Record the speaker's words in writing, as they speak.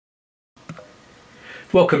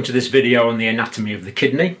Welcome to this video on the anatomy of the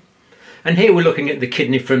kidney, and here we're looking at the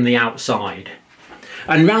kidney from the outside,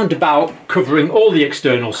 and round about, covering all the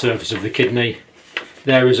external surface of the kidney,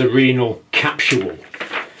 there is a renal capsule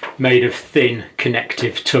made of thin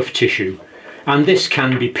connective tough tissue, and this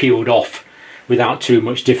can be peeled off without too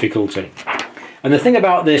much difficulty. And the thing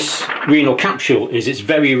about this renal capsule is it's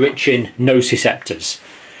very rich in nociceptors,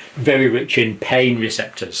 very rich in pain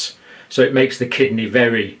receptors, so it makes the kidney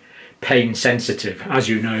very pain sensitive, as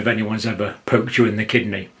you know if anyone's ever poked you in the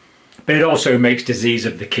kidney. But it also makes disease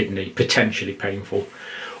of the kidney potentially painful,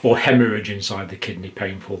 or hemorrhage inside the kidney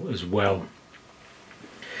painful as well.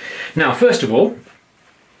 Now, first of all,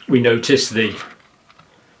 we notice the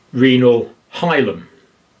renal hilum.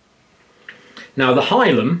 Now, the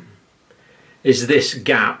hilum is this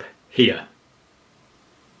gap here.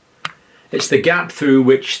 It's the gap through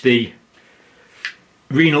which the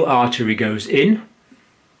renal artery goes in.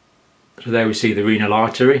 So there we see the renal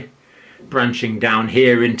artery branching down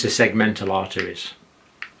here into segmental arteries.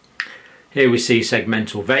 Here we see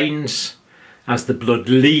segmental veins as the blood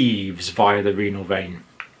leaves via the renal vein.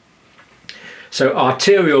 So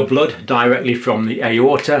arterial blood directly from the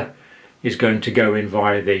aorta is going to go in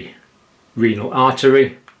via the renal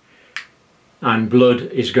artery, and blood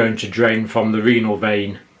is going to drain from the renal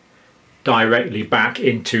vein directly back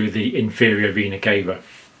into the inferior vena cava.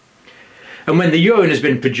 And when the urine has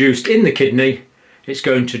been produced in the kidney, it's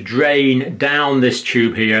going to drain down this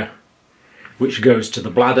tube here, which goes to the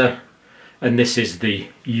bladder, and this is the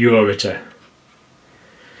ureter.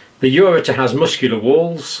 The ureter has muscular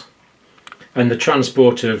walls, and the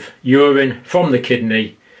transport of urine from the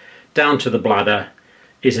kidney down to the bladder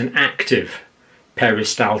is an active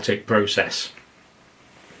peristaltic process.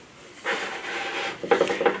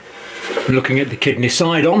 Looking at the kidney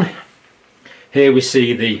side on, here we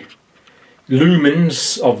see the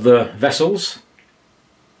lumens of the vessels.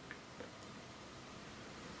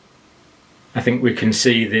 I think we can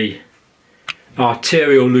see the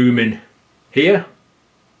arterial lumen here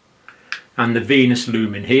and the venous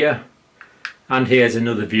lumen here, and here's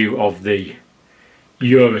another view of the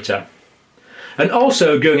ureter. And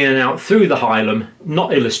also going in and out through the hilum,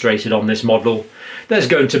 not illustrated on this model, there's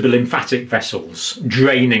going to be lymphatic vessels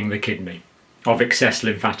draining the kidney of excess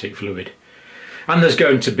lymphatic fluid. And there's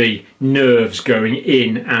going to be nerves going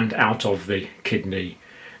in and out of the kidney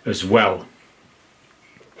as well.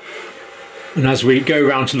 And as we go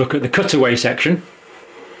around to look at the cutaway section,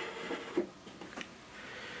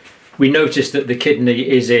 we notice that the kidney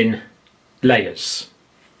is in layers.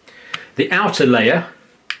 The outer layer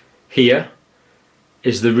here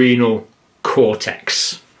is the renal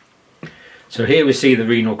cortex. So here we see the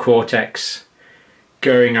renal cortex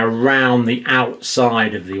going around the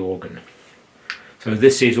outside of the organ. So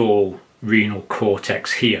this is all renal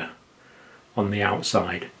cortex here on the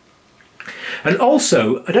outside. And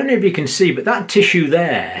also, I don't know if you can see, but that tissue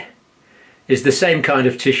there is the same kind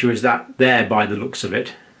of tissue as that there by the looks of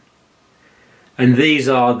it. And these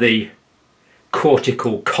are the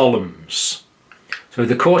cortical columns. So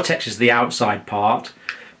the cortex is the outside part,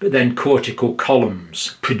 but then cortical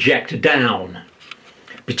columns project down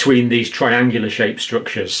between these triangular shaped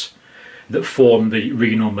structures that form the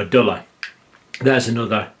renal medulla. There's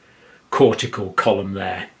another cortical column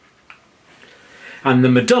there. And the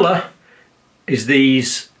medulla is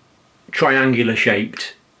these triangular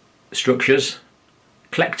shaped structures.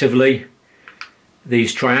 Collectively,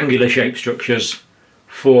 these triangular shaped structures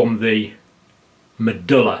form the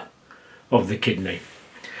medulla of the kidney.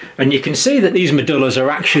 And you can see that these medullas are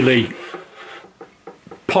actually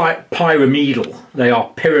pyramidal. They are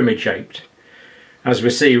pyramid shaped, as we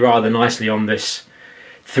see rather nicely on this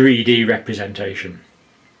 3D representation.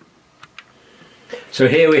 So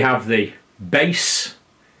here we have the base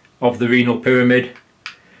of the renal pyramid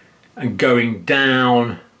and going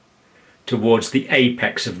down towards the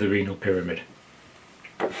apex of the renal pyramid.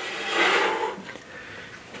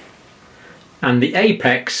 And the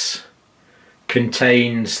apex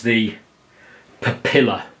contains the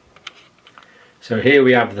papilla. So here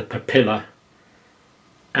we have the papilla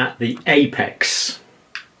at the apex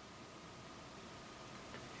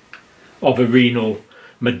of a renal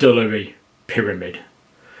medullary pyramid.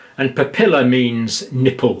 And papilla means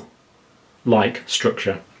nipple-like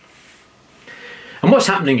structure. And what's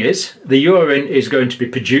happening is the urine is going to be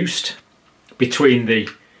produced between the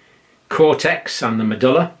cortex and the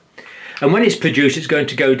medulla. And when it's produced, it's going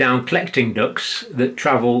to go down collecting ducts that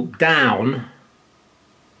travel down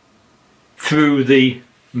through the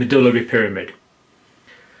medullary pyramid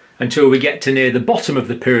until we get to near the bottom of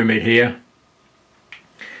the pyramid here,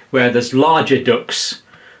 where there's larger ducts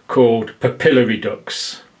called papillary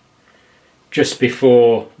ducts. just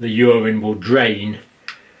before the urine will drain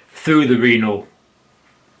through the renal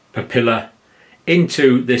papilla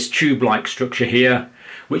into this tube-like structure here,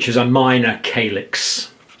 which is a minor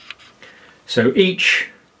calyx. So each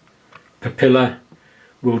papilla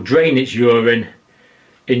will drain its urine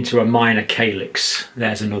into a minor calyx.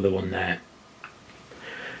 There's another one there.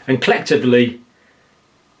 And collectively,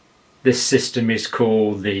 this system is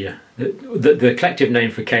called the collective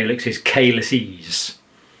name for calyx is calyces.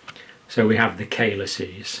 So we have the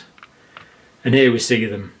calyces, and here we see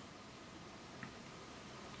them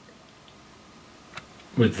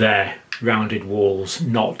with their rounded walls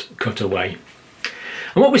not cut away.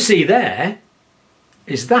 And what we see there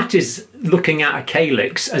is that is looking at a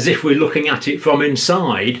calyx as if we're looking at it from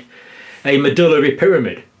inside a medullary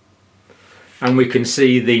pyramid, and we can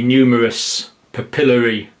see the numerous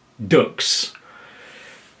papillary ducts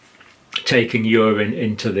taking urine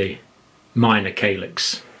into the minor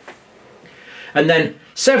calyx. And then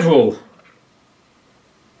several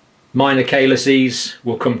minor calyces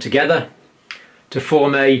will come together to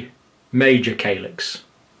form a major calyx.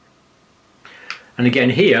 And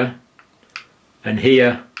again, here and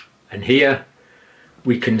here and here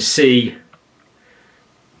we can see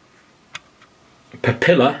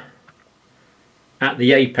papilla at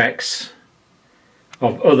the apex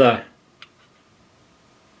of other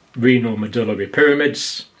renal medullary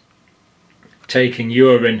pyramids taking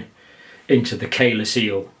urine into the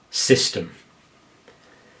calyceal system.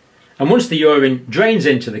 And once the urine drains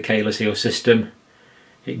into the calyceal system,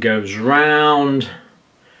 it goes round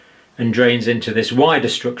and drains into this wider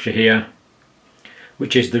structure here,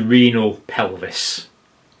 which is the renal pelvis.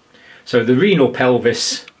 So the renal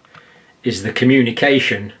pelvis is the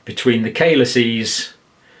communication between the calyces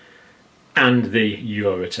and the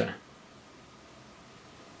ureter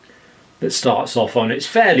that starts off on its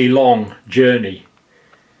fairly long journey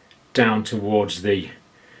down towards the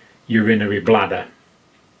urinary bladder.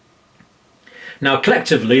 Now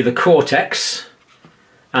collectively the cortex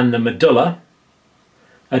and the medulla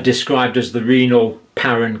are described as the renal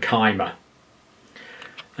parenchyma,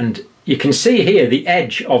 and you can see here the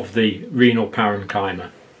edge of the renal parenchyma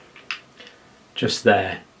just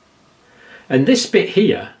there, and this bit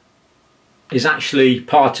here is actually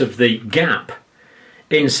part of the gap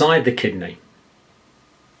inside the kidney.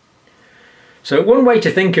 So one way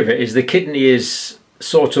to think of it is the kidney is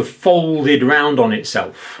sort of folded round on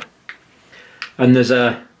itself, and there's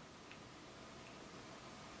a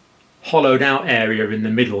hollowed out area in the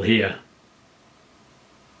middle here.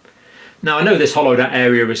 Now I know this hollowed out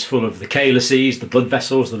area is full of the calyces, the blood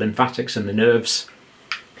vessels, the lymphatics and the nerves,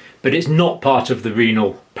 but it's not part of the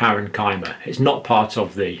renal parenchyma. It's not part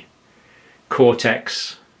of the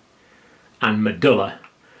cortex and medulla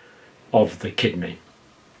of the kidney.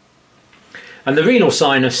 And the renal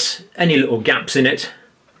sinus, any little gaps in it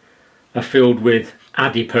are filled with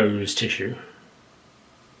adipose tissue.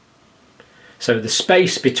 So the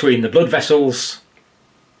space between the blood vessels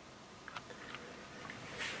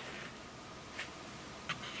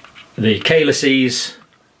the calyces,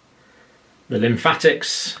 the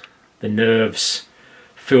lymphatics, the nerves,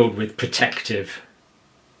 filled with protective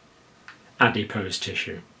adipose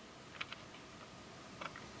tissue.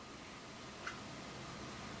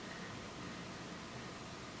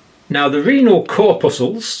 Now the renal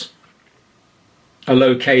corpuscles are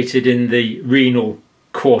located in the renal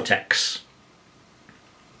cortex.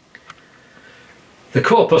 The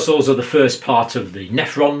corpuscles are the first part of the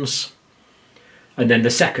nephrons, and then the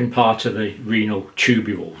second part of the renal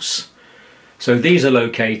tubules. So these are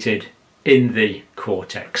located in the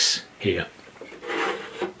cortex here.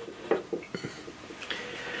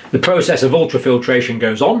 The process of ultrafiltration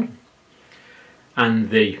goes on,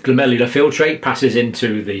 and the glomerular filtrate passes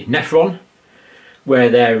into the nephron, where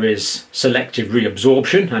there is selective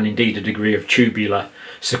reabsorption and indeed a degree of tubular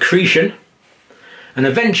secretion, and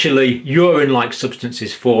eventually urine-like substance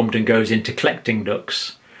is formed and goes into collecting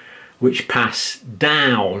ducts, which pass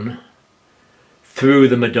down through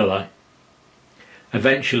the medulla,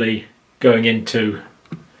 eventually going into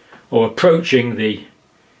or approaching the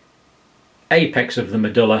apex of the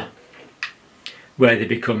medulla, where they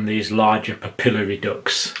become these larger papillary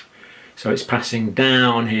ducts. So it's passing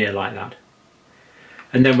down here like that.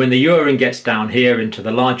 And then when the urine gets down here into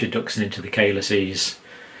the larger ducts and into the calyces,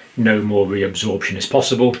 no more reabsorption is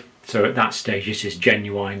possible. So at that stage it is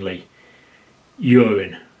genuinely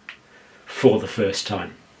urine for the first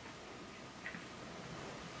time.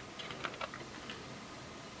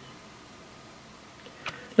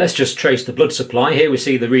 Let's just trace the blood supply. Here we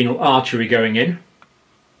see the renal artery going in.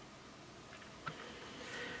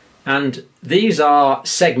 And these are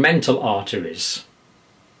segmental arteries.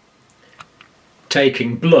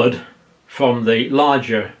 taking blood from the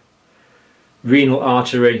larger renal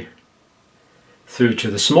artery through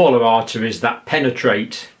to the smaller arteries that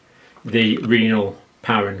penetrate the renal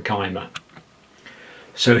parenchyma.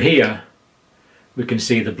 So here we can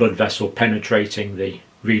see the blood vessel penetrating the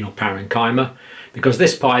renal parenchyma, because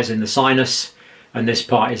this part is in the sinus and this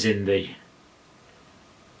part is in the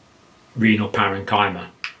renal parenchyma.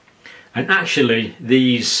 And actually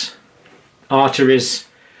these arteries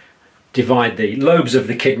divide the lobes of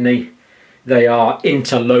the kidney. They are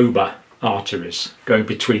interlobar arteries going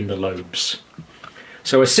between the lobes.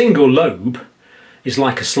 So a single lobe is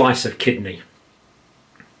like a slice of kidney.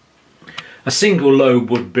 A single lobe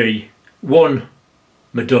would be one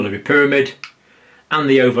medullary pyramid and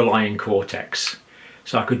the overlying cortex.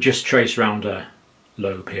 So I could just trace round a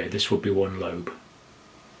lobe here. This would be one lobe.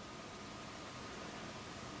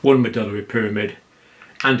 One medullary pyramid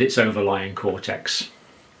and its overlying cortex.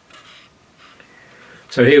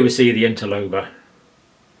 So here we see the interlobar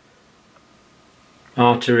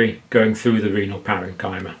artery going through the renal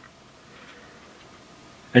parenchyma.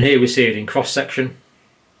 And here we see it in cross section.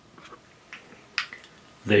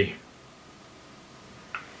 The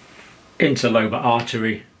interlobar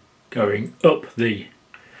artery going up the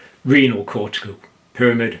renal cortical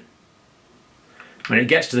pyramid. When it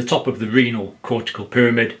gets to the top of the renal cortical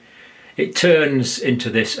pyramid, it turns into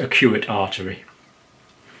this arcuate artery.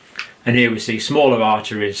 And here we see smaller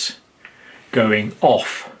arteries going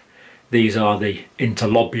off. These are the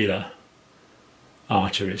interlobular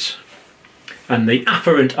arteries. And the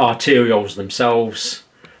afferent arterioles themselves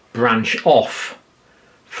branch off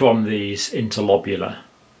from these interlobular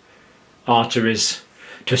arteries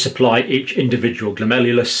to supply each individual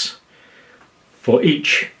glomerulus for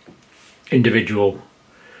each individual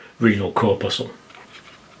renal corpuscle.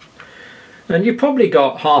 And you've probably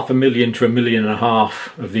got 500,000 to 1.5 million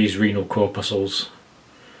of these renal corpuscles.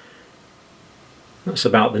 That's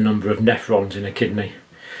about the number of nephrons in a kidney.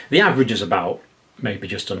 The average is about maybe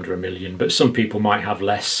just under 1 million, but some people might have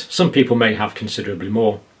less. Some people may have considerably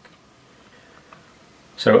more.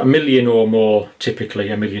 So 1 million or more, typically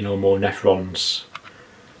 1 million or more nephrons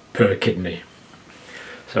per kidney.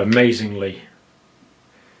 So amazingly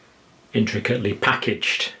intricately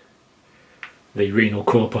packaged, the renal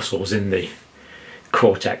corpuscles in the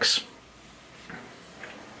cortex.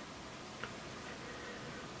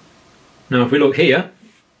 Now if we look here,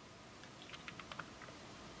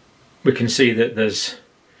 we can see that there's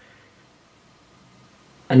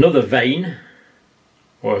another vein,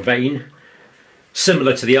 or a vein,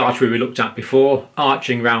 similar to the artery we looked at before,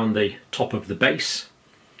 arching round the top of the base.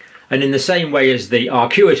 And in the same way as the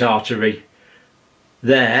arcuate artery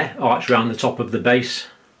there arched round the top of the base,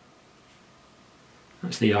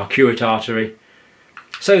 that's the arcuate artery,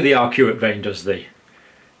 so the arcuate vein does the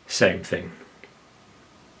same thing.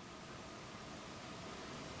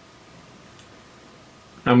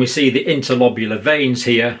 And we see the interlobular veins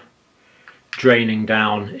here draining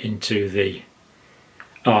down into the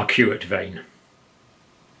arcuate vein.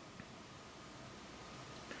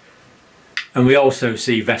 And we also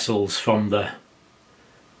see vessels from the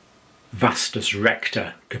vastus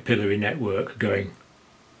recta capillary network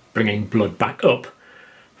bringing blood back up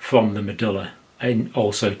from the medulla and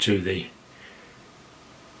also to the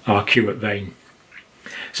arcuate vein.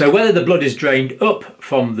 So whether the blood is drained up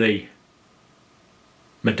from the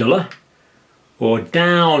medulla or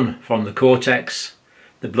down from the cortex,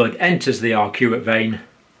 the blood enters the arcuate vein,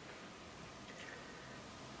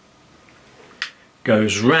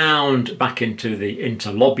 goes round back into the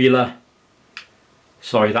interlobular,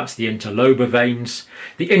 that's the interlobar veins.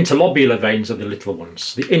 The interlobular veins are the little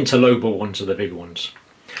ones, the interlobar ones are the big ones.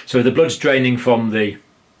 So the blood's draining from the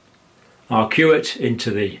arcuate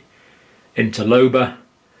into the interlobar,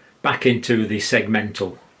 back into the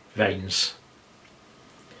segmental veins,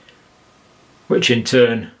 which in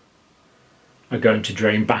turn are going to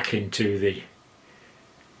drain back into the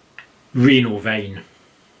renal vein.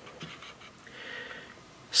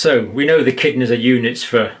 So we know the kidneys are units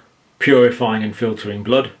for purifying and filtering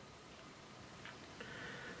blood,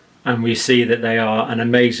 and we see that they are an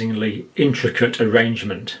amazingly intricate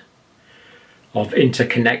arrangement of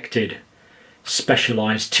interconnected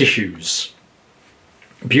specialized tissues,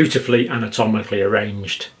 beautifully anatomically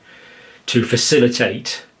arranged to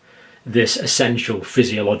facilitate this essential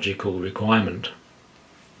physiological requirement.